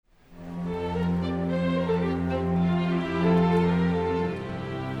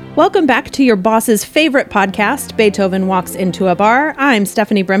Welcome back to your boss's favorite podcast, Beethoven Walks into a Bar. I'm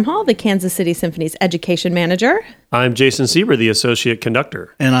Stephanie Brimhall, the Kansas City Symphony's education manager. I'm Jason Sieber, the associate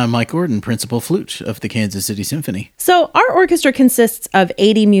conductor. And I'm Mike Gordon, principal flute of the Kansas City Symphony. So our orchestra consists of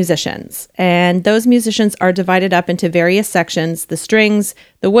 80 musicians, and those musicians are divided up into various sections: the strings,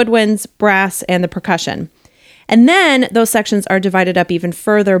 the woodwinds, brass, and the percussion. And then those sections are divided up even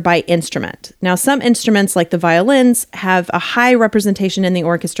further by instrument. Now, some instruments, like the violins, have a high representation in the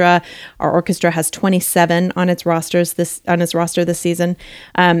orchestra. Our orchestra has 27 on its roster this season.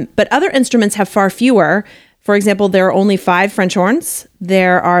 But other instruments have far fewer. For example, there are only 5 French horns.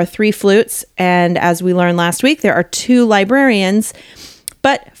 There are 3 flutes. And as we learned last week, there are 2 librarians.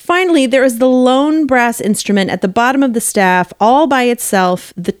 But finally, there is the lone brass instrument at the bottom of the staff, all by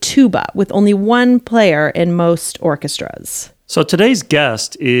itself, the tuba, with only 1 player in most orchestras. So today's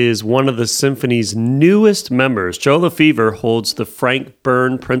guest is one of the symphony's newest members. Joe Lefevre holds the Frank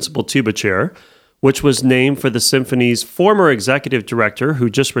Byrne Principal Tuba Chair, which was named for the symphony's former executive director, who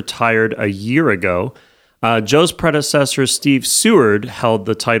just retired a year ago. Joe's predecessor, Steve Seward, held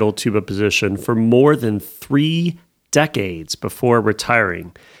the title tuba position for more than 3 decades before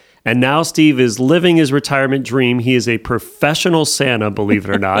retiring. And now Steve is living his retirement dream. He is a professional Santa, believe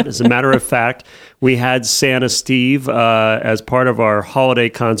it or not. As a matter of fact, we had Santa Steve as part of our holiday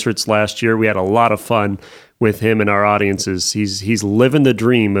concerts last year. We had a lot of fun with him and our audiences. He's living the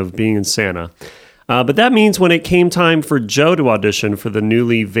dream of being Santa. But that means when it came time for Joe to audition for the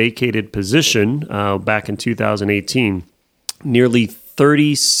newly vacated position back in 2018, nearly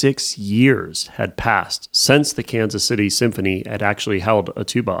 36 years had passed since the Kansas City Symphony had actually held a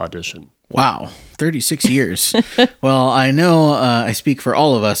tuba audition. Wow, 36 years. Well, I know I speak for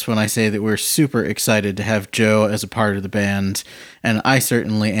all of us when I say that we're super excited to have Joe as a part of the band, and I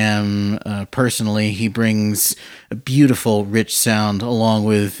certainly am personally. He brings a beautiful, rich sound along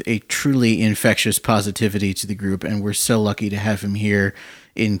with a truly infectious positivity to the group, and we're so lucky to have him here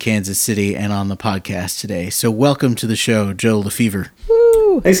in Kansas City and on the podcast today. So welcome to the show, Joe Lefevre.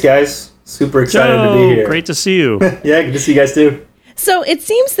 Woo! Thanks, guys. Super excited Joe, to be here. Great to see you. Yeah, good to see you guys too. So it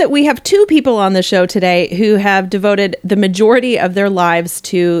seems that we have 2 people on the show today who have devoted the majority of their lives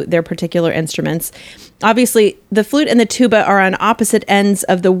to their particular instruments. Obviously, the flute and the tuba are on opposite ends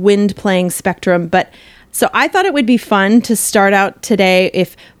of the wind-playing spectrum, but so I thought it would be fun to start out today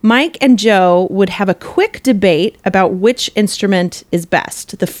if Mike and Joe would have a quick debate about which instrument is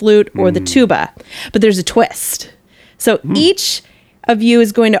best, the flute or the tuba. But there's a twist. So each of you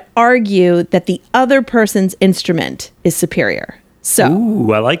is going to argue that the other person's instrument is superior. So,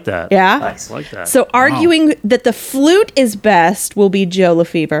 Ooh, I like that. yeah? Nice. I like that. So arguing that the flute is best will be Joe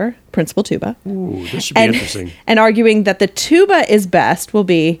Lefevre, principal tuba. Ooh, this should be interesting. And arguing that the tuba is best will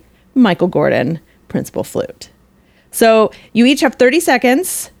be Michael Gordon, principal flute. So you each have 30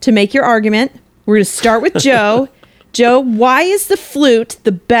 seconds to make your argument. We're going to start with Joe. Joe, why is the flute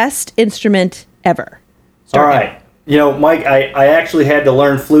the best instrument ever? All right. You know, Mike, I actually had to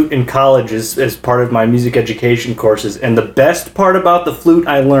learn flute in college as part of my music education courses. And the best part about the flute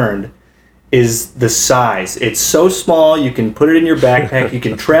I learned is the size. It's so small, you can put it in your backpack, you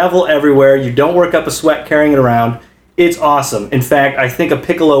can travel everywhere, you don't work up a sweat carrying it around. It's awesome. In fact, I think a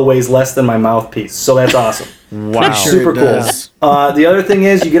piccolo weighs less than my mouthpiece, so that's awesome. Wow. Super cool. The other thing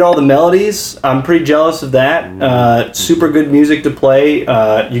is you get all the melodies. I'm pretty jealous of that. Super good music to play.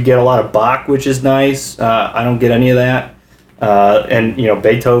 You get a lot of Bach, which is nice. I don't get any of that. And you know,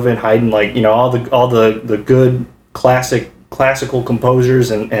 Beethoven, Haydn, like, you know, all the good classical composers,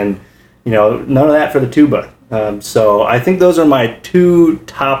 and you know, none of that for the tuba. So I think those are my 2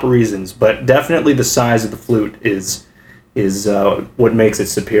 top reasons, but definitely the size of the flute is what makes it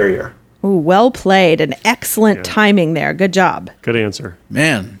superior. Ooh, well played and excellent timing there. Good job. Good answer.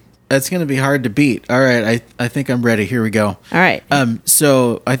 Man, that's going to be hard to beat. All right, I think I'm ready. Here we go. All right.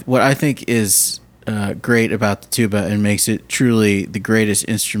 So what I think is great about the tuba and makes it truly the greatest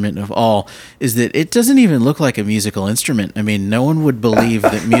instrument of all is that it doesn't even look like a musical instrument. I mean, no one would believe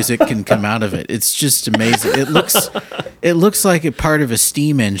that music can come out of it. It's just amazing. It looks like a part of a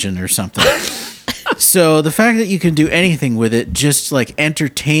steam engine or something. So the fact that you can do anything with it just like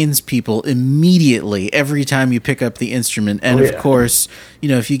entertains people immediately every time you pick up the instrument. And of course, you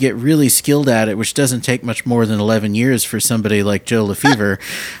know, if you get really skilled at it, which doesn't take much more than 11 years for somebody like Joe Lefevre,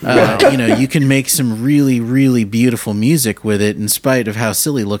 you know, you can make some really, really beautiful music with it in spite of how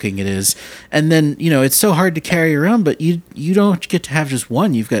silly looking it is. And then, you know, it's so hard to carry around, but you don't get to have just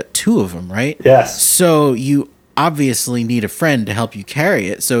one. You've got 2 of them, right? Yes. So you obviously need a friend to help you carry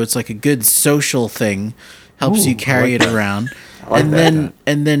it. So it's like a good social thing helps you carry it around. And then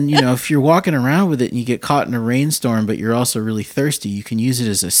if you're walking around with it and you get caught in a rainstorm, but you're also really thirsty, you can use it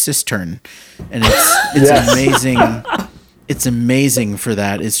as a cistern, and it's amazing. It's amazing for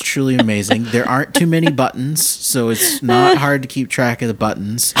that. It's truly amazing. There aren't too many buttons, so it's not hard to keep track of the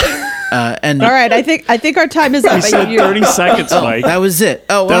buttons. And all right, I think our time is up. You said 30 seconds, Mike. That was it.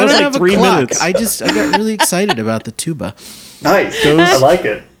 Oh, well, that was I don't like have 3 a clock. minutes. I got really excited about the tuba. Nice. I like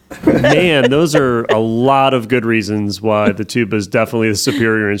it. Man, those are a lot of good reasons why the tuba is definitely the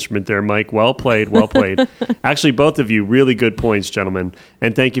superior instrument there, Mike. Well played, well played. Actually, both of you, really good points, gentlemen.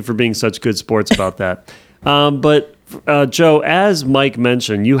 And thank you for being such good sports about that. But Joe, as Mike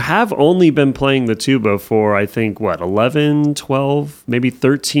mentioned, you have only been playing the tuba for, I think, 11, 12, maybe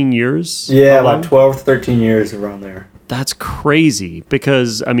 13 years? Yeah, about 12 to 13 years around there. That's crazy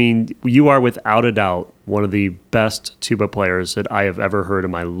because, I mean, you are without a doubt one of the best tuba players that I have ever heard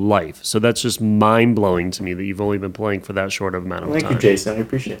in my life. So that's just mind-blowing to me that you've only been playing for that short of amount of time. Thank you, Jason. I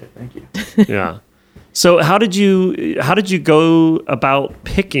appreciate it. Thank you. Yeah. So how did you go about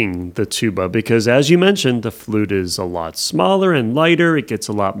picking the tuba? Because as you mentioned, the flute is a lot smaller and lighter. It gets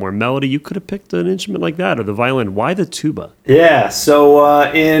a lot more melody. You could have picked an instrument like that or the violin. Why the tuba? Yeah. So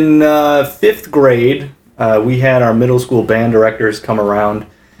in 5th grade, we had our middle school band directors come around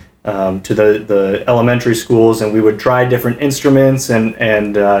to the elementary schools, and we would try different instruments, and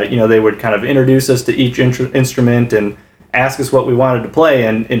they would kind of introduce us to each instrument and ask us what we wanted to play.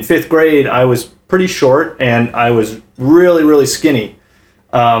 And in 5th grade, I was pretty short and I was really, really skinny.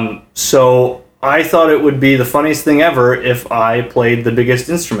 So I thought it would be the funniest thing ever if I played the biggest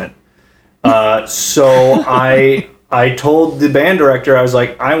instrument. So I told the band director, I was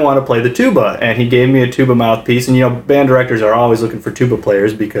like, I want to play the tuba. And he gave me a tuba mouthpiece. And, band directors are always looking for tuba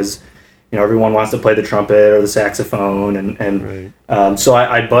players because, everyone wants to play the trumpet or the saxophone. And Right. So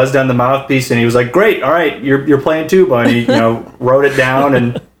I buzzed on the mouthpiece and he was like, great, all right, you're playing tuba. And he, wrote it down.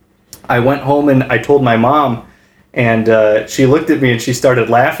 And I went home and I told my mom. And she looked at me and she started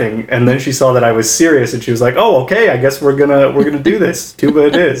laughing. And then she saw that I was serious. And she was like, oh, okay, I guess we're gonna do this. Tuba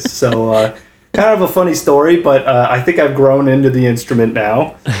it is. So... kind of a funny story, but I think I've grown into the instrument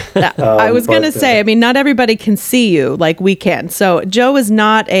now. I was going to say, not everybody can see you like we can. So Joe is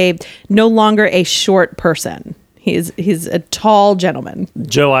no longer a short person. He's a tall gentleman.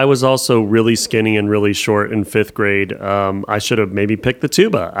 Joe, I was also really skinny and really short in 5th grade. I should have maybe picked the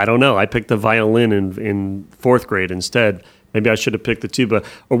tuba. I don't know. I picked the violin in 4th grade instead. Maybe I should have picked the tuba,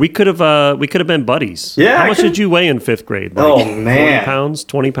 or we could have been buddies. Yeah. How much did you weigh in 5th grade? Like Oh, man. 40 pounds,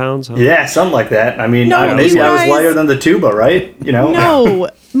 20 pounds? Huh? Yeah, something like that. Maybe you I was guys- lighter than the tuba, right? No,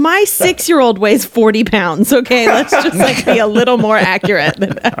 my 6-year-old weighs 40 pounds. Okay, let's just be a little more accurate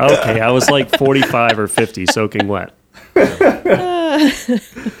than that. Okay, I was like 45 or 50, soaking wet.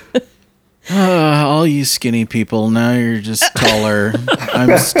 All you skinny people, now you're just taller.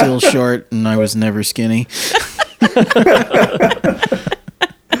 I'm still short and I was never skinny.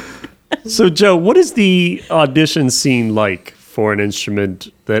 So, Joe, what is the audition scene like for an instrument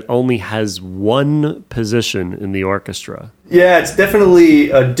that only has one position in the orchestra? Yeah, it's definitely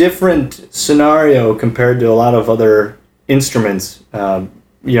a different scenario compared to a lot of other instruments. As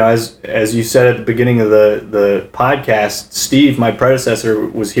you said at the beginning of the podcast, Steve, my predecessor,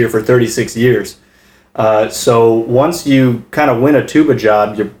 was here for 36 years. So once you kind of win a tuba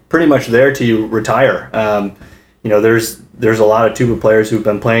job, you're pretty much there till you retire. There's a lot of tuba players who've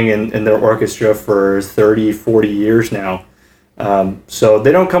been playing in their orchestra for 30, 40 years now. So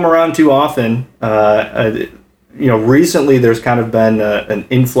they don't come around too often. Recently there's kind of been an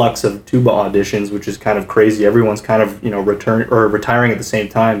influx of tuba auditions, which is kind of crazy. Everyone's kind of, retiring at the same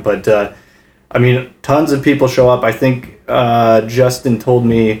time. But, tons of people show up. I think Justin told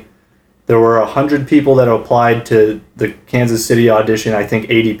me there were 100 people that applied to the Kansas City audition. I think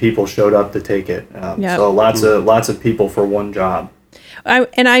 80 people showed up to take it. Yep. So lots of people for one job.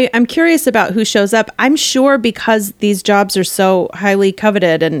 I'm curious about who shows up. I'm sure because these jobs are so highly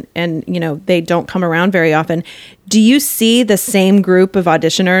coveted and they don't come around very often. Do you see the same group of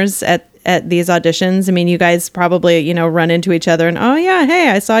auditioners at these auditions? You guys probably, run into each other and, oh yeah, hey,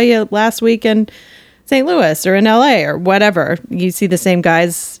 I saw you last week in St. Louis or in LA or whatever. You see the same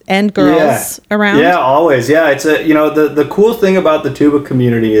guys and girls around? Yeah, always. Yeah, it's the cool thing about the tuba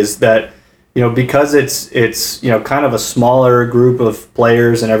community is that because it's kind of a smaller group of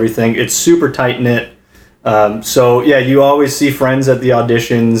players and everything, it's super tight knit. So yeah, you always see friends at the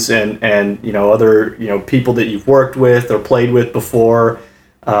auditions and other people that you've worked with or played with before.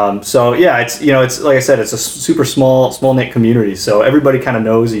 So yeah, it's like I said, it's a super small knit community. So everybody kind of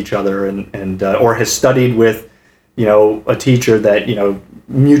knows each other and or has studied with a teacher that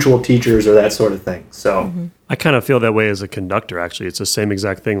mutual teachers or that sort of thing. So I kind of feel that way as a conductor, actually. It's the same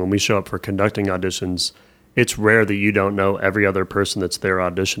exact thing. When we show up for conducting auditions, it's rare that you don't know every other person that's there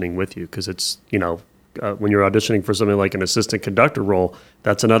auditioning with you, because it's, when you're auditioning for something like an assistant conductor role,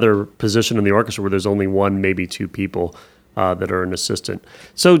 that's another position in the orchestra where there's only one, maybe two people that are an assistant.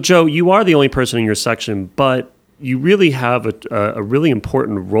 So, Joe, you are the only person in your section, but you really have a really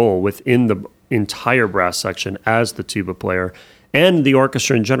important role within the entire brass section as the tuba player and the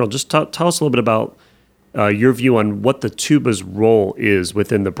orchestra in general. Just tell us a little bit about your view on what the tuba's role is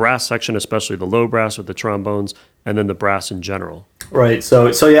within the brass section, especially the low brass or the trombones, and then the brass in general. Right.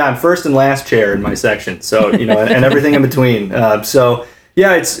 So yeah, I'm first and last chair in my section. So, and everything in between. It's,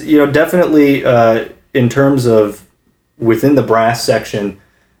 definitely in terms of within the brass section,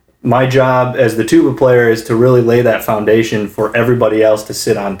 my job as the tuba player is to really lay that foundation for everybody else to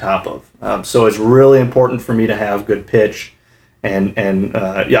sit on top of. So it's really important for me to have good pitch.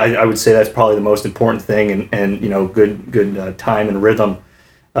 I would say that's probably the most important thing, and good time and rhythm.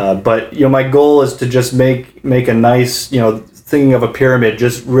 But my goal is to just make a nice, thinking of a pyramid,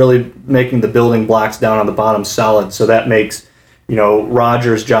 just really making the building blocks down on the bottom solid. So that makes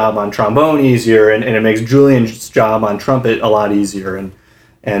Roger's job on trombone easier, and it makes Julian's job on trumpet a lot easier.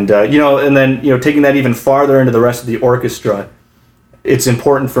 And then taking that even farther into the rest of the orchestra, it's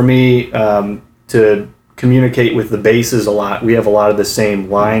important for me to communicate with the basses a lot. We have a lot of the same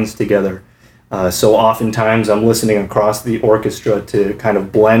lines together. So oftentimes I'm listening across the orchestra to kind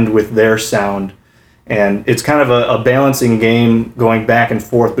of blend with their sound. And it's kind of a balancing game, going back and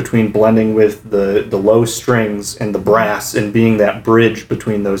forth between blending with the low strings and the brass and being that bridge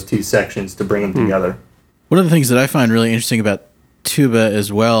between those two sections to bring them together. One of the things that I find really interesting about tuba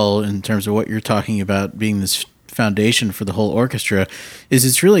as well, in terms of what you're talking about being this foundation for the whole orchestra, is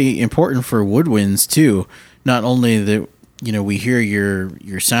it's really important for woodwinds too. Not only that we hear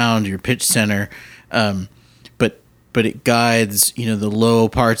your sound, your pitch center, but it guides the low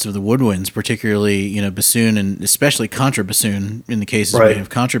parts of the woodwinds, particularly bassoon and especially contrabassoon in the cases where you have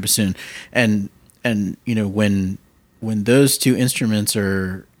contrabassoon, and when those two instruments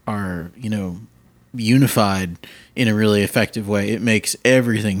are unified in a really effective way, it makes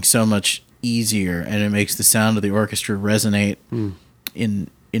everything so much easier, and it makes the sound of the orchestra resonate in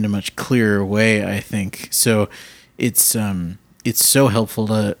a much clearer way, I think. So it's so helpful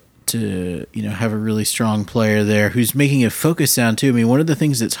to have a really strong player there who's making a focus sound too. I mean, one of the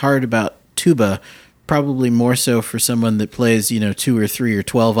things that's hard about tuba, probably more so for someone that plays 2 or 3 or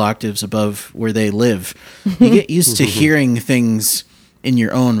 12 octaves above where they live, you get used to hearing things in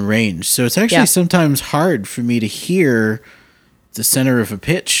your own range. So it's actually sometimes hard for me to hear the center of a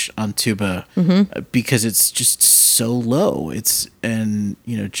pitch on tuba because it's just so low.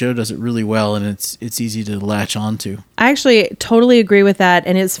 Joe does it really well, and it's easy to latch onto. I actually totally agree with that.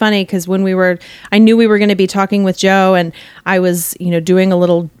 And it's funny because I knew we were going to be talking with Joe, and I was, doing a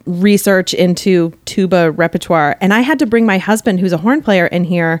little research into tuba repertoire, and I had to bring my husband, who's a horn player, in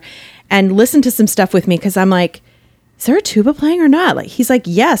here and listen to some stuff with me, because I'm like, is there a tuba playing or not? Like, he's like,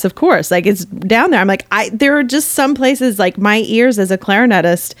 yes, of course. Like, it's down there. I'm like, there are just some places, like, my ears as a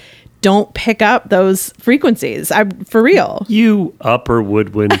clarinetist don't pick up those frequencies. For real. You upper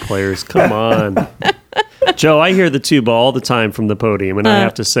woodwind players, come on. Joe, I hear the tuba all the time from the podium, and I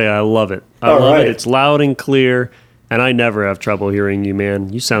have to say I love it. I love it. It's loud and clear. And I never have trouble hearing you,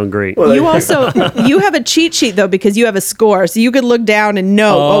 man. You sound great. Well, you have a cheat sheet, though, because you have a score. So you could look down and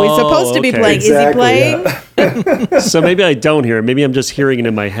know, he's supposed to be playing. Exactly, is he playing? Yeah. So maybe I don't hear it. Maybe I'm just hearing it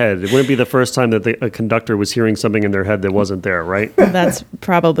in my head. It wouldn't be the first time that a conductor was hearing something in their head that wasn't there, right? That's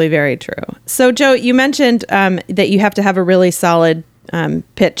probably very true. So, Joe, you mentioned that you have to have a really solid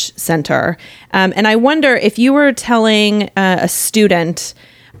pitch center. And I wonder if you were telling a student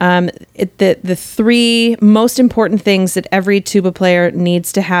the 3 most important things that every tuba player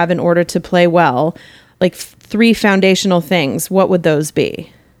needs to have in order to play well, like 3 foundational things, what would those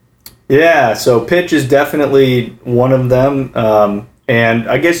be? Yeah, so pitch is definitely one of them. And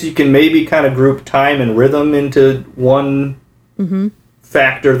I guess you can maybe kind of group time and rhythm into one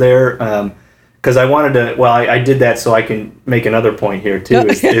factor there. Because I wanted to, I did that so I can make another point here too,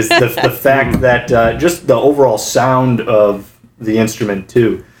 is the fact that just the overall sound of the instrument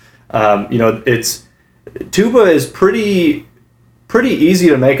too. It's tuba is pretty easy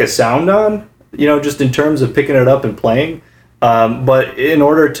to make a sound on, just in terms of picking it up and playing. But in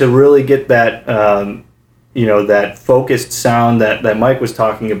order to really get that, that focused sound that Mike was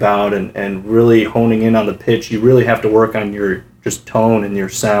talking about and really honing in on the pitch, you really have to work on your just tone and your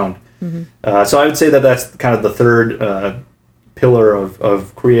sound. So I would say that's kind of the third pillar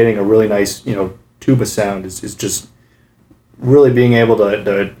of creating a really nice, tuba sound is just really being able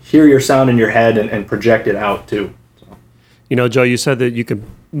to hear your sound in your head and project it out too. So. You know, Joe, you said that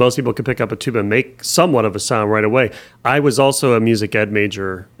most people could pick up a tuba and make somewhat of a sound right away. I was also a music ed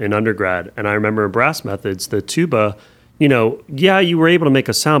major in undergrad, and I remember in brass methods, the tuba, you know, yeah, you were able to make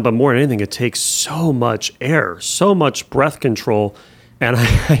a sound, but more than anything, it takes so much air, so much breath control. And I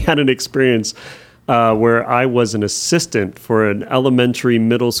had an experience where I was an assistant for an elementary,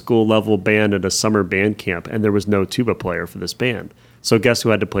 middle school level band at a summer band camp, and there was no tuba player for this band. So guess who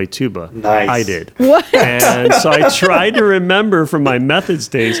had to play tuba? Nice. I did. What? And so I tried to remember from my methods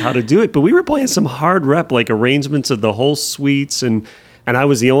days how to do it, but we were playing some hard rep, like arrangements of the whole suites, and I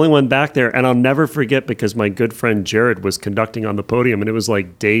was the only one back there. And I'll never forget because my good friend Jared was conducting on the podium, and it was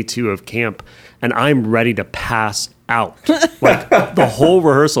like day 2 of camp, and I'm ready to pass out, like the whole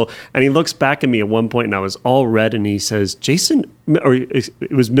rehearsal. And he looks back at me at one point, and I was all red, and he says, Jason, or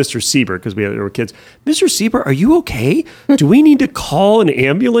it was Mr. Sieber, because there were kids. Mr. Sieber, are you okay? Do we need to call an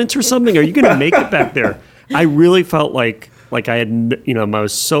ambulance or something? Are you going to make it back there? I really felt like I had, I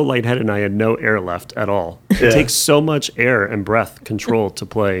was so lightheaded and I had no air left at all. Yeah. It takes so much air and breath control to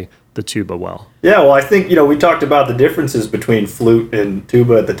play the tuba well. Yeah, well, I think, we talked about the differences between flute and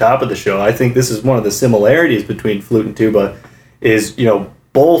tuba at the top of the show. I think this is one of the similarities between flute and tuba is,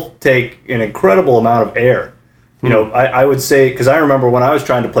 both take an incredible amount of air. I would say, because I remember when I was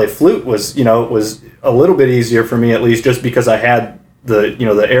trying to play flute was, it was a little bit easier for me, at least just because I had the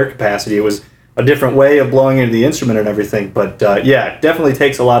air capacity. It was a different way of blowing into the instrument and everything. But yeah, it definitely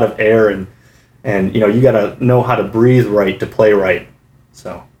takes a lot of air and you got to know how to breathe right to play right.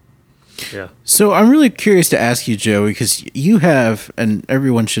 So. Yeah. So I'm really curious to ask you, Joe, because you have, and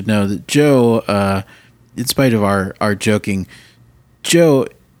everyone should know that Joe, in spite of our joking, Joe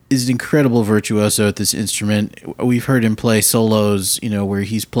is an incredible virtuoso at this instrument. We've heard him play solos, where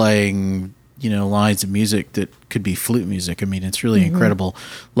he's playing, lines of music that could be flute music. I mean, it's really incredible.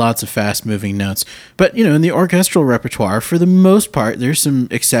 Lots of fast-moving notes. But, in the orchestral repertoire, for the most part, there's some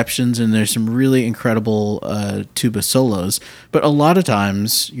exceptions and there's some really incredible tuba solos. But a lot of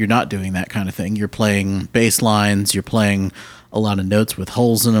times, you're not doing that kind of thing. You're playing bass lines. You're playing a lot of notes with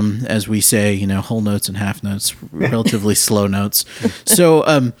holes in them, as we say, whole notes and half notes, relatively slow notes. So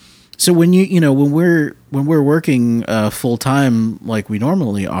when when we're working full time like we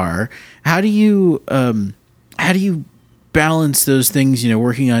normally are, how do you balance those things?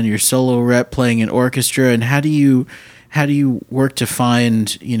 Working on your solo rep, playing in orchestra, and how do you work to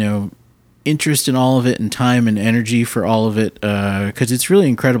find interest in all of it and time and energy for all of it? Because it's really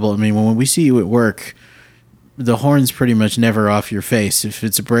incredible. I mean, when we see you at work, the horn's pretty much never off your face. If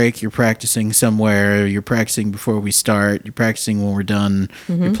it's a break, you're practicing somewhere, you're practicing before we start, you're practicing when we're done,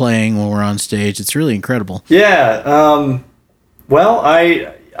 you're playing when we're on stage. It's really incredible. Yeah. Well,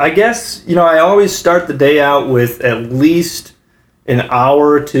 I guess, I always start the day out with at least an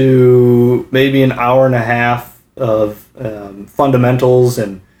hour to maybe an hour and a half of fundamentals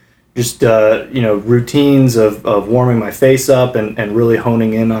and just, routines of warming my face up and really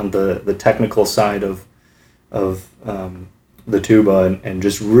honing in on the technical side of the tuba and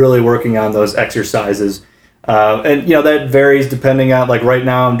just really working on those exercises. And that varies depending on, like right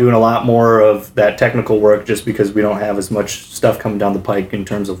now I'm doing a lot more of that technical work just because we don't have as much stuff coming down the pike in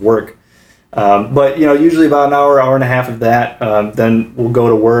terms of work. But usually about an hour and a half of that, then we'll go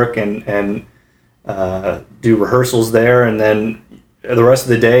to work and do rehearsals there. And then the rest of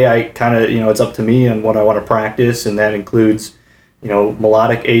the day I kind of, it's up to me and what I want to practice. And that includes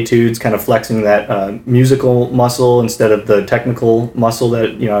melodic etudes, kind of flexing that musical muscle instead of the technical muscle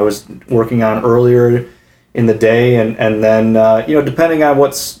that, I was working on earlier in the day. And then, depending on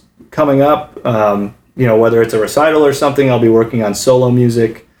what's coming up, whether it's a recital or something, I'll be working on solo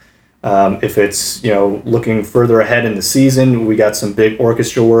music. If it's, looking further ahead in the season, we got some big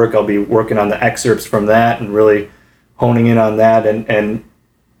orchestra work. I'll be working on the excerpts from that and really honing in on that. And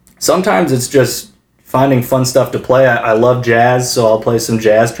sometimes it's just finding fun stuff to play. I love jazz, so I'll play some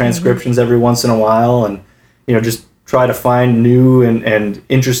jazz transcriptions every once in a while and, just try to find new and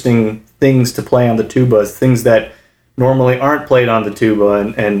interesting things to play on the tuba, things that normally aren't played on the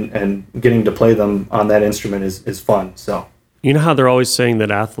tuba and getting to play them on that instrument is fun. So. You know how they're always saying that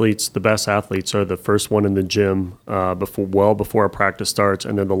the best athletes are the first one in the gym before a practice starts,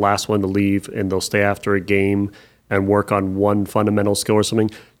 and they're the last one to leave, and they'll stay after a game and work on one fundamental skill or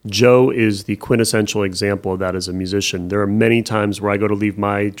something. Joe is the quintessential example of that as a musician. There are many times where I go to leave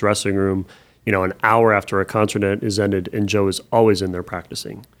my dressing room, an hour after a concert is ended, and Joe is always in there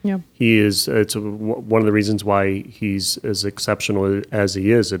practicing. Yeah, he is. It's one of the reasons why he's as exceptional as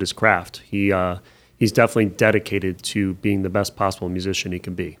he is at his craft. He's definitely dedicated to being the best possible musician he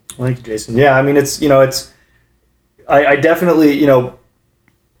can be. Thank you, Jason. Yeah, I mean, it's I definitely,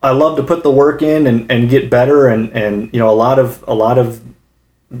 I love to put the work in and get better, and a lot of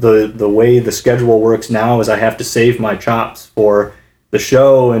the way the schedule works now is I have to save my chops for the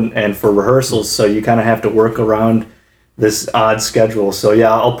show and for rehearsals, so you kind of have to work around this odd schedule. So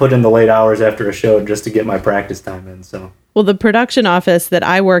yeah, I'll put in the late hours after a show just to get my practice time in. So well, the production office that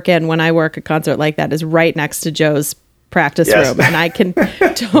I work in when I work a concert like that is right next to Joe's practice room, and I can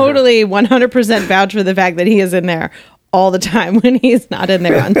totally 100% vouch for the fact that he is in there all the time when he's not in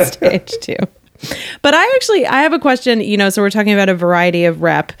there on stage too. But I have a question, so we're talking about a variety of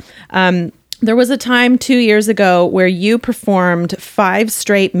rep. There was a time 2 years ago where you performed 5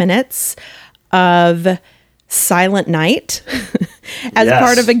 straight minutes of Silent Night as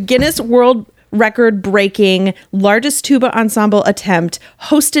part of a Guinness World Record breaking largest tuba ensemble attempt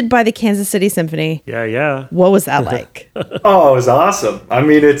hosted by the Kansas City Symphony. Yeah. What was that like? Oh, it was awesome. I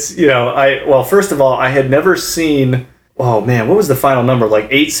mean, it's, first of all, I had never seen, oh man, what was the final number? Like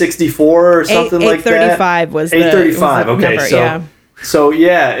 864 or something like that? 835 was 835. the okay, number, so yeah. So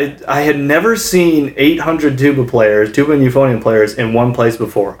yeah, I had never seen 800 tuba and euphonium players in one place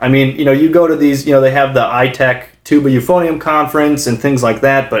before. I mean, you go to these, they have the iTech tuba euphonium conference and things like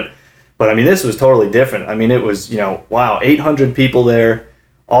that, but I mean, this was totally different. I mean, it was, 800 people there,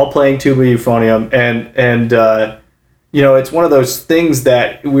 all playing tuba euphonium, and it's one of those things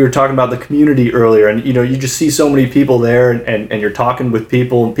that we were talking about the community earlier, and you just see so many people there, and you're talking with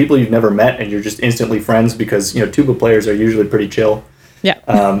people you've never met, and you're just instantly friends because tuba players are usually pretty chill. Yeah.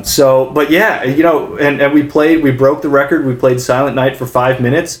 But yeah, and we broke the record. We played Silent Night for 5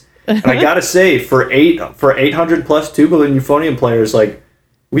 minutes, and I gotta say, for 800 plus tuba and euphonium players, like,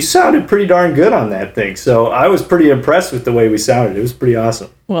 we sounded pretty darn good on that thing. So I was pretty impressed with the way we sounded. It was pretty awesome.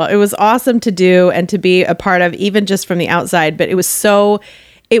 Well, it was awesome to do and to be a part of, even just from the outside. But it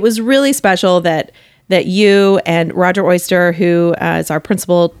was really special that you and Roger Oyster, who is our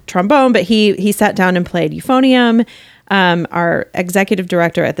principal trombone, but he sat down and played euphonium. Our executive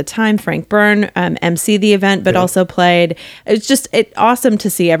director at the time, Frank Byrne, emceed the event, but also played. It's just awesome to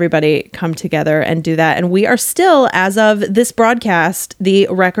see everybody come together and do that. And we are still, as of this broadcast, the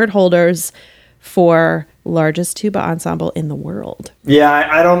record holders for largest tuba ensemble in the world. Yeah,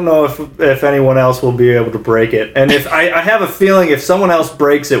 I don't know if anyone else will be able to break it. And if I have a feeling if someone else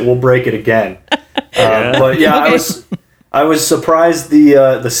breaks it, we'll break it again. But yeah, okay. I was surprised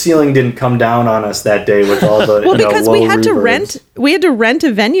the ceiling didn't come down on us that day with all the because low we had reverbs. to rent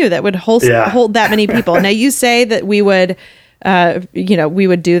a venue that would hold that many people. Now you say that we would we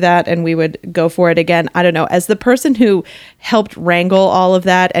would do that and we would go for it again. I don't know. As the person who helped wrangle all of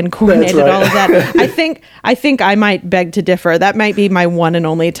that and coordinated all of that, I think I might beg to differ. That might be my one and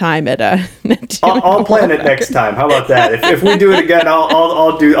only time at I'll plan it next time. How about that? If we do it again,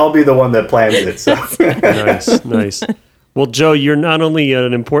 I'll be the one that plans it. So nice. Well, Joe, you're not only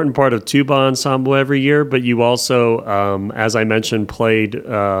an important part of tuba ensemble every year, but you also, as I mentioned, played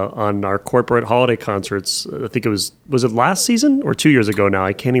on our corporate holiday concerts. I think was it last season or 2 years ago now?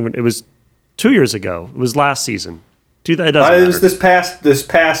 I can't even. It was 2 years ago. It was last season. It was this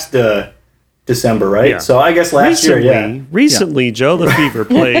past December, right? Yeah. So I guess last year, yeah. Recently, Joe LaFever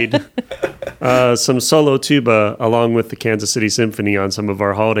played some solo tuba along with the Kansas City Symphony on some of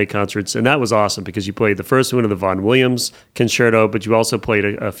our holiday concerts, and that was awesome because you played the first one of the Vaughan Williams concerto, but you also played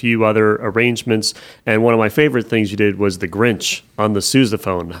a few other arrangements, and one of my favorite things you did was the Grinch on the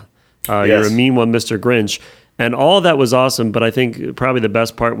sousaphone. You're a mean one, Mr. Grinch. And all of that was awesome, but I think probably the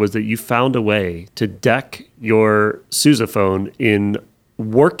best part was that you found a way to deck your sousaphone in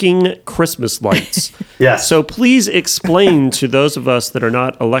working Christmas lights. Yes. So please explain to those of us that are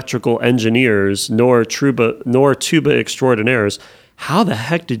not electrical engineers nor tuba extraordinaires, how the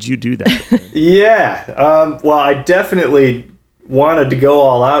heck did you do that? Yeah. Well, I definitely wanted to go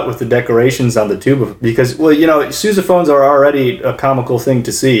all out with the decorations on the tuba because, sousaphones are already a comical thing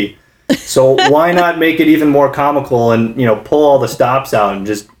to see. So why not make it even more comical and, pull all the stops out and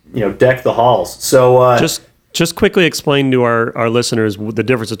just, deck the halls. So Just quickly explain to our listeners the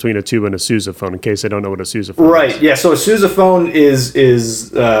difference between a tuba and a sousaphone in case they don't know what a sousaphone is. Right, yeah. So a sousaphone is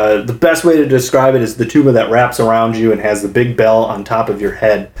the best way to describe it is the tuba that wraps around you and has the big bell on top of your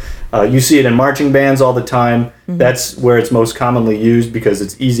head. You see it in marching bands all the time. Mm-hmm. That's where it's most commonly used because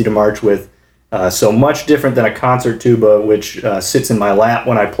it's easy to march with. So much different than a concert tuba, which sits in my lap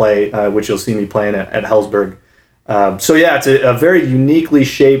when I play, which you'll see me playing at Hellsberg. It's a very uniquely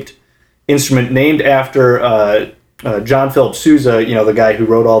shaped instrument named after John Philip Sousa, the guy who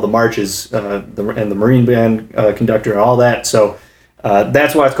wrote all the marches and the Marine Band conductor and all that. So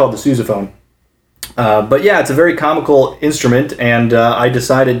that's why it's called the sousaphone. It's a very comical instrument, and I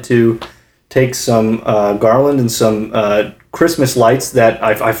decided to take some garland and some Christmas lights that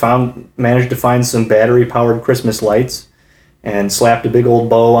managed to find some battery-powered Christmas lights, and slapped a big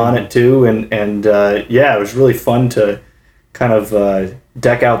old bow on it too. And it was really fun to kind of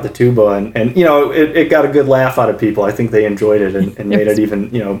deck out the tuba, and it got a good laugh out of people. I think they enjoyed it and made it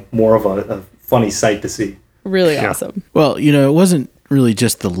even more of a funny sight to see. Really awesome. Well, it wasn't really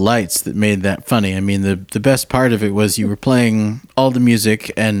just the lights that made that funny. I mean, the best part of it was you were playing all the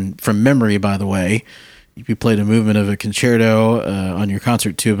music, and from memory, by the way. You played a movement of a concerto on your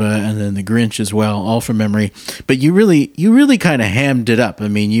concert tuba, and then the Grinch as well, all from memory. But you really kind of hammed it up. I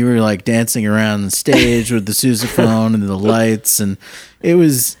mean, you were like dancing around the stage with the sousaphone and the lights, and it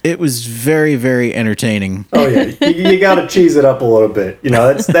was very, very entertaining. Oh yeah, you got to cheese it up a little bit.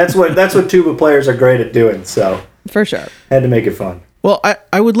 That's what tuba players are great at doing. So for sure, had to make it fun. Well,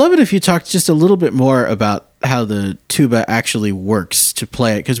 I would love it if you talked just a little bit more about how the tuba actually works to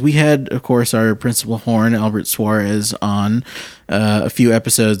play it, because we had, of course, our principal horn, Albert Suarez, on a few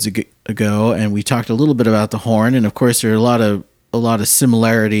episodes ago, and we talked a little bit about the horn, and of course there are a lot of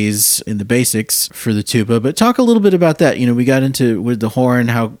similarities in the basics for the tuba, but talk a little bit about that. We got into with the horn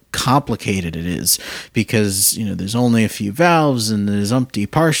how complicated it is, because there's only a few valves and there's umpty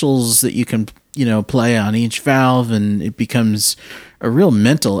partials that you can play on each valve, and it becomes a real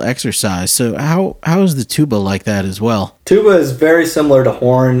mental exercise. So how is the tuba like that as well? Tuba is very similar to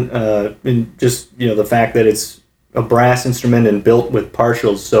horn in just the fact that it's a brass instrument and built with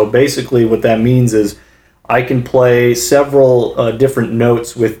partials. So basically what that means is I can play several different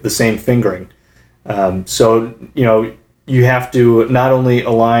notes with the same fingering. So you have to not only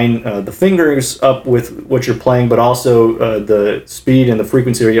align the fingers up with what you're playing, but also the speed and the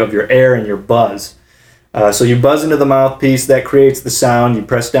frequency of your air and your buzz. So you buzz into the mouthpiece, that creates the sound. You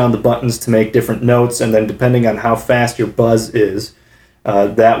press down the buttons to make different notes, and then depending on how fast your buzz is,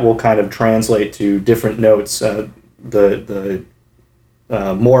 that will kind of translate to different notes. The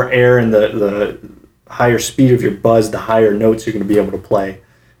more air and the higher speed of your buzz, the higher notes you're going to be able to play,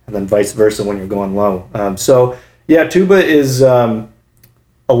 and then vice versa when you're going low. Tuba is a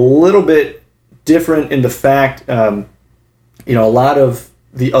little bit different in the fact, a lot of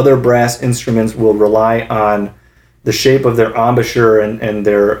the other brass instruments will rely on the shape of their embouchure and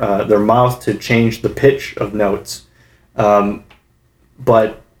their mouth to change the pitch of notes.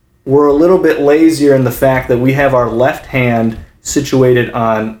 But we're a little bit lazier in the fact that we have our left hand situated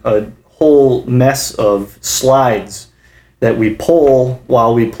on a whole mess of slides that we pull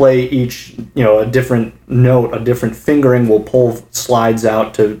while we play each, a different note, a different fingering. We'll pull slides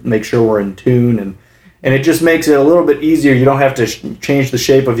out to make sure we're in tune, and it just makes it a little bit easier. You don't have to change the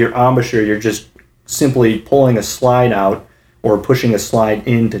shape of your embouchure. You're just simply pulling a slide out or pushing a slide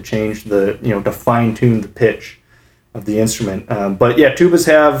in to change to fine-tune the pitch of the instrument. Tubas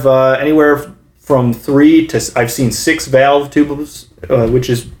have anywhere from 3 to, I've seen 6 valve tubas, which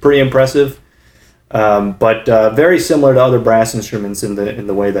is pretty impressive. But very similar to other brass instruments in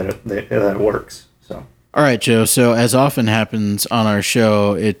the way that it works. So. All right, Joe. So as often happens on our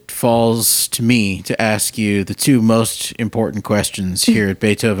show, it falls to me to ask you the 2 most important questions here at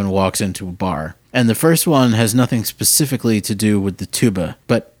Beethoven Walks Into a Bar. And the first one has nothing specifically to do with the tuba,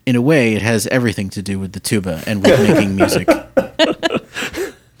 but in a way it has everything to do with the tuba and with making music.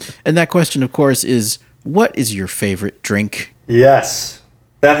 And that question, of course, is, what is your favorite drink? Yes,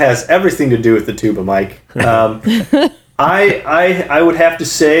 that has everything to do with the tuba, Mike. I would have to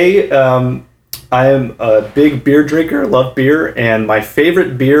say I am a big beer drinker, love beer, and my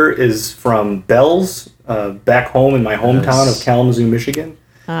favorite beer is from Bell's, back home in my hometown of Kalamazoo, Michigan.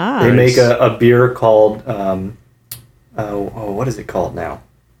 They make a beer called, what is it called now?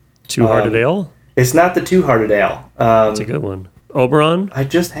 Two-Hearted Ale? It's not the Two-Hearted Ale. That's a good one. Oberon? I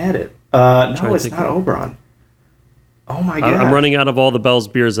just had it. No, it's not Oberon. Oh my God. I'm running out of all the Bell's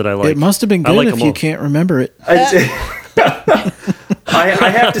beers that I like. It must have been good if you can't remember it. I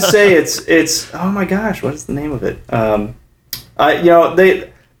have to say it's oh my gosh, what is the name of it?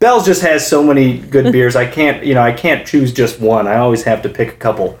 Bell's just has so many good beers. I can't choose just one. I always have to pick a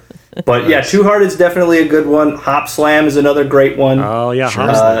couple. But yeah, Two-Hearted's definitely a good one. Hop Slam is another great one. Oh yeah,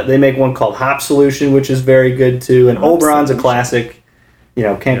 Hop Slam. They make one called Hop Solution, which is very good too. And Oberon's a classic.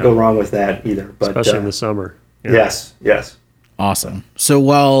 Can't go wrong with that either. But especially in the summer. Yeah. Yes. Awesome. So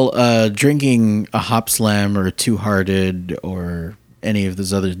while drinking a Hop Slam or a Two-Hearted or any of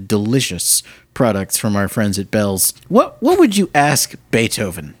those other delicious products from our friends at Bell's, what would you ask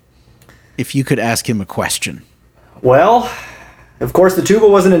Beethoven if you could ask him a question? Well, of course, the tuba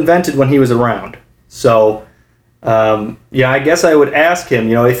wasn't invented when he was around. So, I guess I would ask him,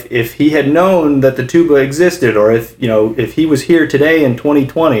 if he had known that the tuba existed, or if he was here today in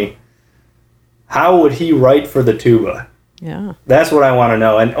 2020, how would he write for the tuba? Yeah. That's what I want to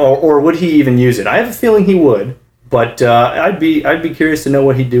know, and or would he even use it? I have a feeling he would, but I'd be curious to know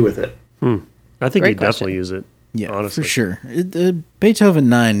what he'd do with it. I think Great he'd question. definitely use it. Yeah, honestly. for sure. Beethoven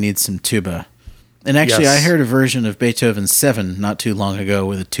 9 needs some tuba. And actually, Yes. I heard a version of Beethoven 7 not too long ago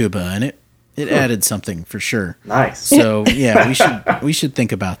with a tuba, and it added something for sure. Nice. So yeah, we should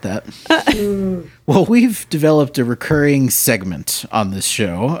think about that. Well, we've developed a recurring segment on this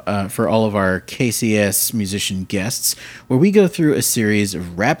show for all of our KCS musician guests, where we go through a series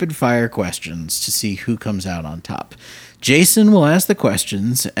of rapid fire questions to see who comes out on top. Jason will ask the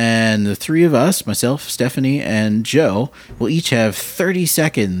questions, and the three of us, myself, Stephanie, and Joe, will each have 30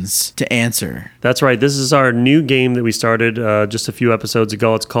 seconds to answer. That's right. This is our new game that we started just a few episodes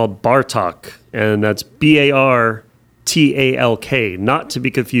ago. It's called Bartok, and that's Bartalk, not to be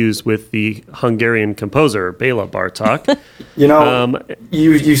confused with the Hungarian composer Béla Bartók. You know,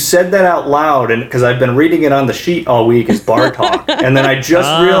 you said that out loud, and because I've been reading it on the sheet all week as Bartok, and then I just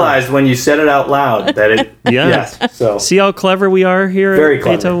realized when you said it out loud that it. Yeah. Yes. So See how clever we are here Very at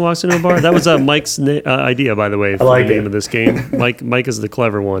clever. Beethoven Walks Into a Bar? That was Mike's idea, by the way, for like the name it. of this game. Mike is the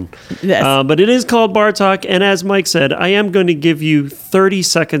clever one. Yes. But it is called Bartok, and as Mike said, I am going to give you 30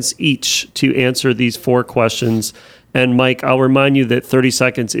 seconds each to answer these 4 questions. And Mike, I'll remind you that 30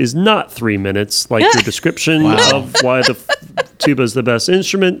 seconds is not 3 minutes, like your description of why the tuba is the best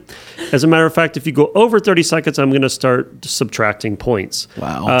instrument. As a matter of fact, if you go over 30 seconds, I'm going to start subtracting points.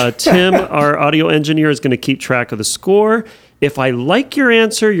 Wow. Tim, our audio engineer, is going to keep track of the score. If I like your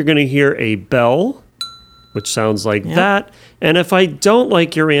answer, you're going to hear a bell, which sounds like that. And if I don't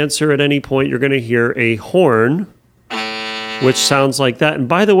like your answer at any point, you're going to hear a horn, which sounds like that. And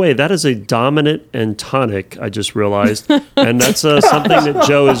by the way, that is a dominant and tonic, I just realized. And that's something that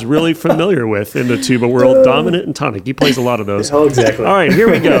Joe is really familiar with in the tuba world, dominant and tonic. He plays a lot of those. Oh, exactly. All right,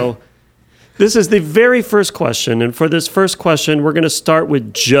 here we go. This is the very first question. And for this first question, we're going to start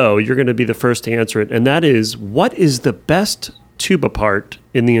with Joe. You're going to be the first to answer it. And that is, what is the best tuba part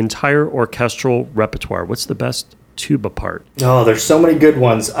in the entire orchestral repertoire? What's the best tuba part? Oh, there's so many good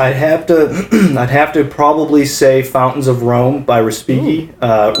ones. I'd have to probably say "Fountains of Rome" by Respighi.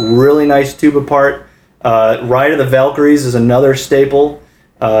 Really nice tuba part. "Ride of the Valkyries" is another staple.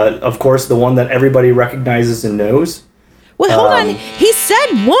 Of course, the one that everybody recognizes and knows. Well, hold on. He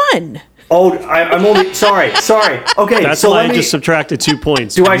said one. Oh, I'm only sorry. Okay, That's so why let I me. just subtracted 2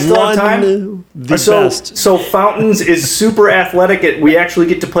 points. Do I still have time? The so, best. so Fountains is super athletic. We actually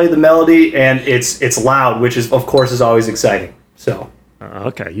get to play the melody, and it's loud, which is of course is always exciting. So,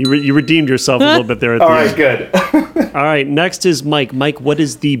 Okay, you redeemed yourself a little bit there at the all end. right, good. All right, next is Mike. Mike, what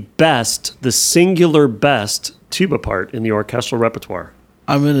is the singular best tuba part in the orchestral repertoire?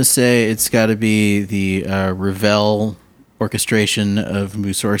 I'm going to say it's got to be the Ravel orchestration of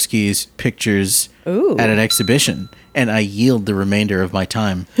Mussorgsky's pictures Ooh. at an exhibition, and I yield the remainder of my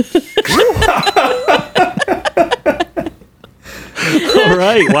time. All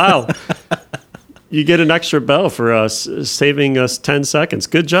right, wow. You get an extra bell for us, saving us 10 seconds.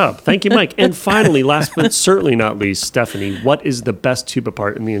 Good job. Thank you, Mike. And finally, last but certainly not least, Stephanie, what is the best tuba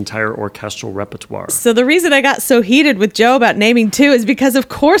part in the entire orchestral repertoire? So the reason I got so heated with Joe about naming 2 is because, of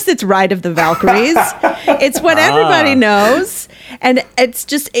course, it's "Ride of the Valkyries." It's what everybody knows, and it's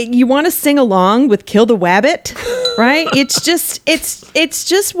just you want to sing along with "Kill the Wabbit," right? It's just it's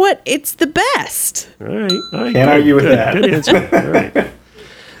the best. All right. Can't good, argue with good, that. Good answer. All right.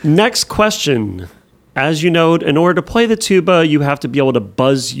 Next question. As you know, in order to play the tuba, you have to be able to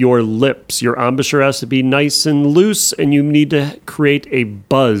buzz your lips. Your embouchure has to be nice and loose, and you need to create a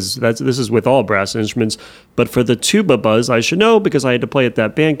buzz. This is with all brass instruments. But for the tuba buzz, I should know because I had to play at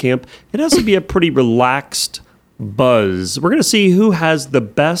that band camp, it has to be a pretty relaxed buzz. We're going to see who has the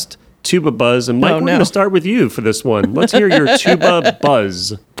best tuba buzz. And Mike, Oh, we're no. going to start with you for this one. Let's hear your tuba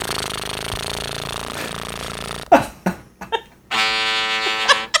buzz.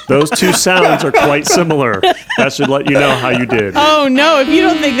 Those two sounds are quite similar. That should let you know how you did. Oh no! If you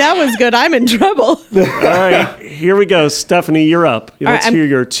don't think that was good, I'm in trouble. All right, here we go. Stephanie, you're up. Let's right, hear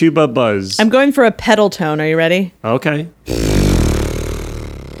your tuba buzz. I'm going for a pedal tone. Are you ready? Okay.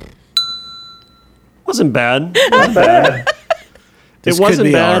 Wasn't bad. Not bad. This It wasn't could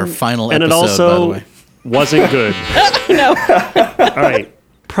be bad, our final and episode, it also by the way. wasn't good. No. All right,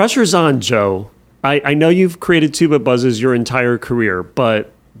 pressure's on, Joe. I know you've created tuba buzzes your entire career,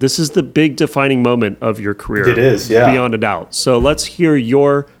 but this is the big defining moment of your career. It is, yeah. Beyond a doubt. So let's hear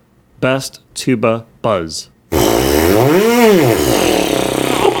your best tuba buzz.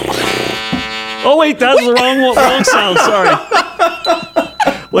 Oh wait, that's the wrong sound. Sorry.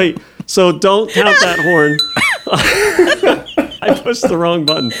 Wait, so don't count that horn. I pushed the wrong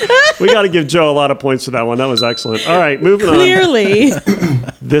button. We got to give Joe a lot of points for that one. That was excellent. All right, moving on. Clearly.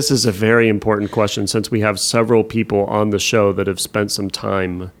 This is a very important question since we have several people on the show that have spent some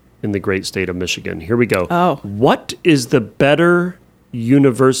time in the great state of Michigan. Here we go. Oh. What is the better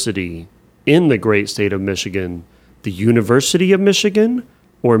university in the great state of Michigan? The University of Michigan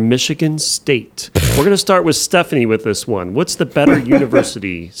or Michigan State? We're going to start with Stephanie with this one. What's the better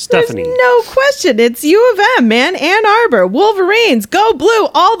university? Stephanie. There's no question. It's U of M, man. Ann Arbor. Wolverines. Go blue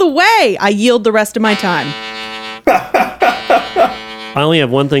all the way. I yield the rest of my time. I only have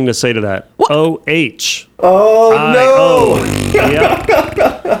one thing to say to that. What? O-H. Oh, no.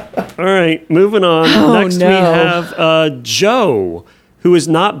 Yep. All right, moving on. Oh, Next no. we have Joe, who is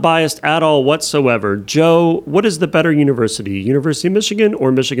not biased at all whatsoever. Joe, what is the better university? University of Michigan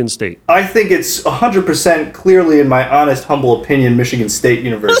or Michigan State? I think it's 100% clearly, in my honest, humble opinion, Michigan State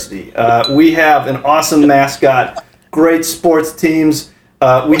University. We have an awesome mascot, great sports teams.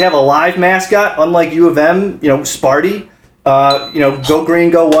 We have a live mascot, unlike U of M, Sparty. Go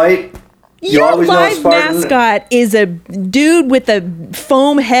green, go white. Your always know live Spartan. mascot is a dude with a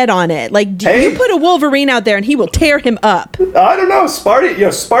foam head on it. Like, Hey. you put a Wolverine out there and he will tear him up. I don't know, Sparty.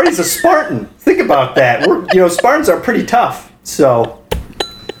 Sparty's a Spartan. Think about that. Spartans are pretty tough. So,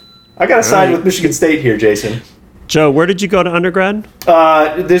 I got to side with Michigan State here, Jason. Joe, where did you go to undergrad?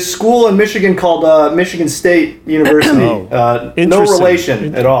 This school in Michigan called Michigan State University. No Interesting.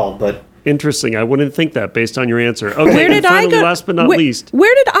 relation at all, but Interesting. I wouldn't think that based on your answer. Okay, Where and did I finally, go? last but not where, least.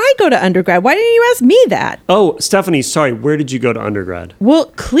 Where did I go to undergrad? Why didn't you ask me that? Oh, Stephanie, sorry. Where did you go to undergrad? Well,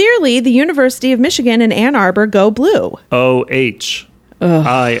 clearly the University of Michigan in Ann Arbor go blue.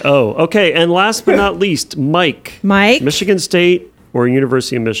 O-H-I-O. Okay, and last but not least, Mike. Mike? Michigan State or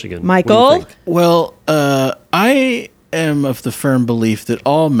University of Michigan? Michael? What do you think? Well, I am of the firm belief that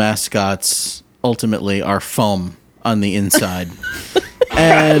all mascots ultimately are foam on the inside.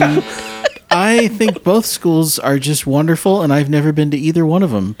 And I think both schools are just wonderful, and I've never been to either one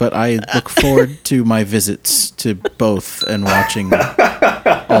of them, but I look forward to my visits to both and watching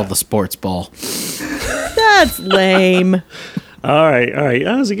all the sports ball. That's lame. All right.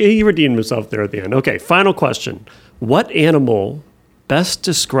 He redeemed himself there at the end. Okay, final question. What animal best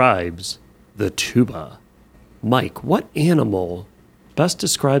describes the tuba? Mike, what animal best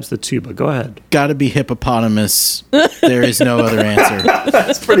describes the tuba? Go ahead. Gotta be hippopotamus. There is no other answer.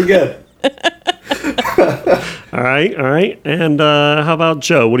 that's pretty good. All right. And how about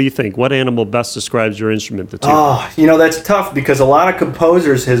Joe? What do you think? What animal best describes your instrument, the tuba? Oh, that's tough because a lot of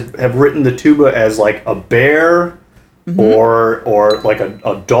composers have written the tuba as like a bear or like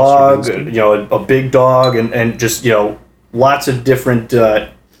a dog, a big dog, and just lots of different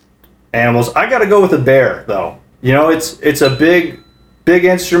animals. I got to go with a bear though. It's a big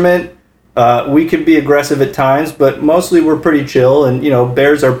instrument. We can be aggressive at times, but mostly we're pretty chill. And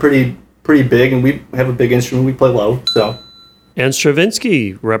bears are pretty big, and we have a big instrument. We play low, so. And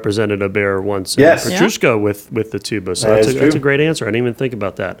Stravinsky represented a bear once. Yes. Petrushka with the tuba. So That that's is a true. great answer. I didn't even think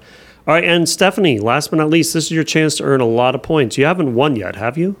about that. All right, and Stephanie, last but not least, this is your chance to earn a lot of points. You haven't won yet,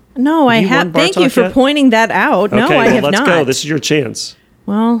 have you? No, I you have. won Thank you Bartok for yet? pointing that out. No, Okay, I well, have let's not. go. This is your chance.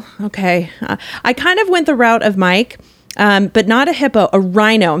 Well, okay. I kind of went the route of Mike, but not a hippo, a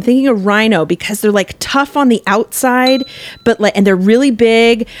rhino. I'm thinking a rhino because they're like tough on the outside, and they're really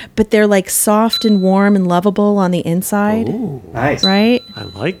big, but they're like soft and warm and lovable on the inside. Ooh, Nice. Right? I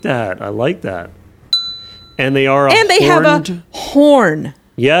like that. And they are And they have a horn.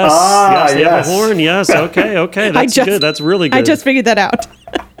 Yes, they have yes. a horn. Yes, okay. That's good. That's really good. I just figured that out.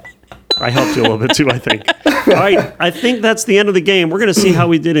 I helped you a little bit too, I think. All right, I think that's the end of the game. We're going to see how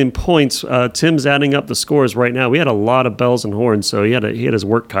we did in points. Tim's adding up the scores right now. We had a lot of bells and horns, so he had his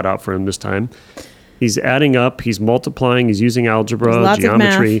work cut out for him this time. He's adding up. He's multiplying. He's using algebra, There's lots of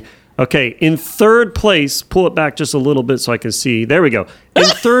geometry. math. Okay, in third place, pull it back just a little bit so I can see. There we go. In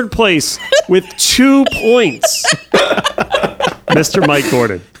third place with 2 points, Mr. Mike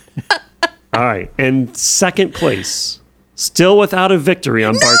Gordon. All right, and second place, still without a victory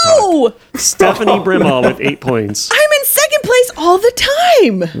on Bartok, Oh, Stephanie Brimall with 8 points. I'm in second place all the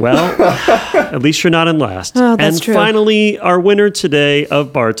time. Well, at least you're not in last. Oh, that's and true. finally, our winner today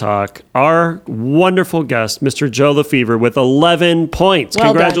of Bartok, our wonderful guest, Mr. Joe Lefevre, with 11 points. Well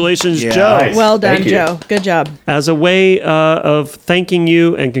done. Congratulations, Yeah. Joe. Nice. Well done, Thank you. Joe. Good job. As a way of thanking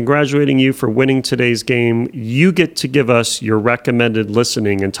you and congratulating you for winning today's game, you get to give us your recommended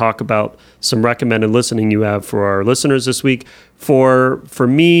listening and talk about some recommended listening you have for our listeners this week. For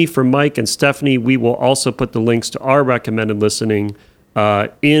me, for Mike and Stephanie, we will also put the links to our recommended listening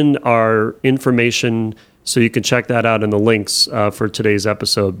in our information, so you can check that out in the links for today's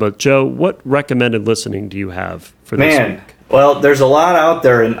episode. But Joe, what recommended listening do you have for this week? Well, there's a lot out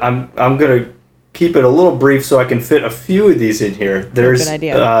there, and I'm going to keep it a little brief so I can fit a few of these in here. There's good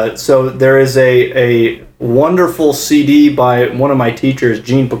idea. So there is a wonderful CD by one of my teachers,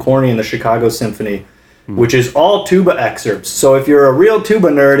 Gene Picorni, in the Chicago Symphony, which is all tuba excerpts. So if you're a real tuba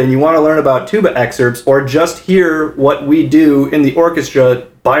nerd and you want to learn about tuba excerpts or just hear what we do in the orchestra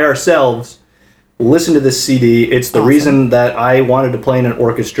by ourselves, listen to this CD. It's the reason that I wanted to play in an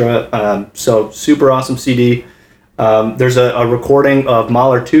orchestra. So super awesome CD. There's a recording of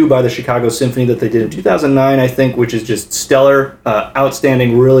Mahler 2 by the Chicago Symphony that they did in 2009, I think, which is just stellar,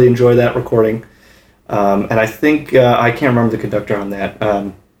 outstanding. Really enjoy that recording. And I think, I can't remember the conductor on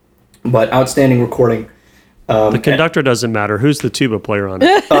that, but outstanding recording. The conductor doesn't matter. Who's the tuba player on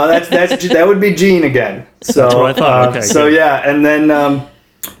it? That would be Gene again. So, That's what I thought. Okay, so good. yeah, and then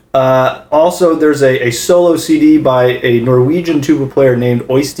also there's a solo CD by a Norwegian tuba player named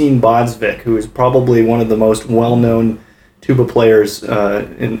Øystein Bodsvik, who is probably one of the most well-known tuba players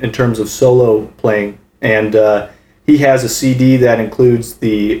in terms of solo playing. And he has a CD that includes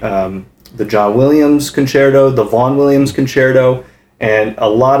the John Williams Concerto, the Vaughan Williams Concerto, and a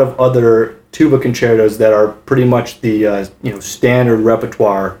lot of other tuba concertos that are pretty much the standard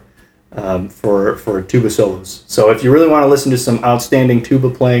repertoire for tuba solos. So if you really want to listen to some outstanding tuba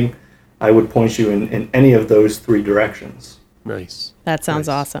playing, I would point you in any of those three directions. Nice. That sounds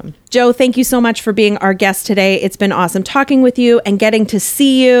awesome. Joe, thank you so much for being our guest today. It's been awesome talking with you and getting to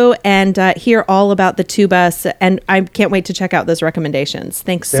see you and hear all about the tuba. And I can't wait to check out those recommendations.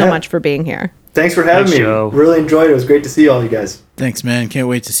 Thanks so much for being here. Thanks for having Thanks, me. Joe. Really enjoyed it. It was great to see all you guys. Thanks, man. Can't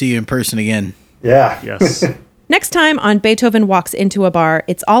wait to see you in person again. Yeah. Yes. Next time on Beethoven Walks Into a Bar,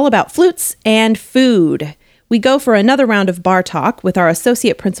 it's all about flutes and food. We go for another round of bar talk with our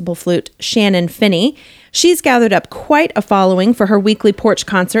associate principal flute, Shannon Finney. She's gathered up quite a following for her weekly porch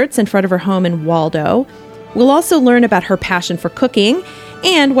concerts in front of her home in Waldo. We'll also learn about her passion for cooking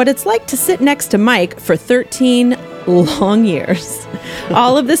and what it's like to sit next to Mike for 13 long years.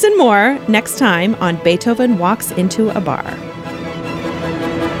 All of this and more next time on Beethoven Walks Into a Bar.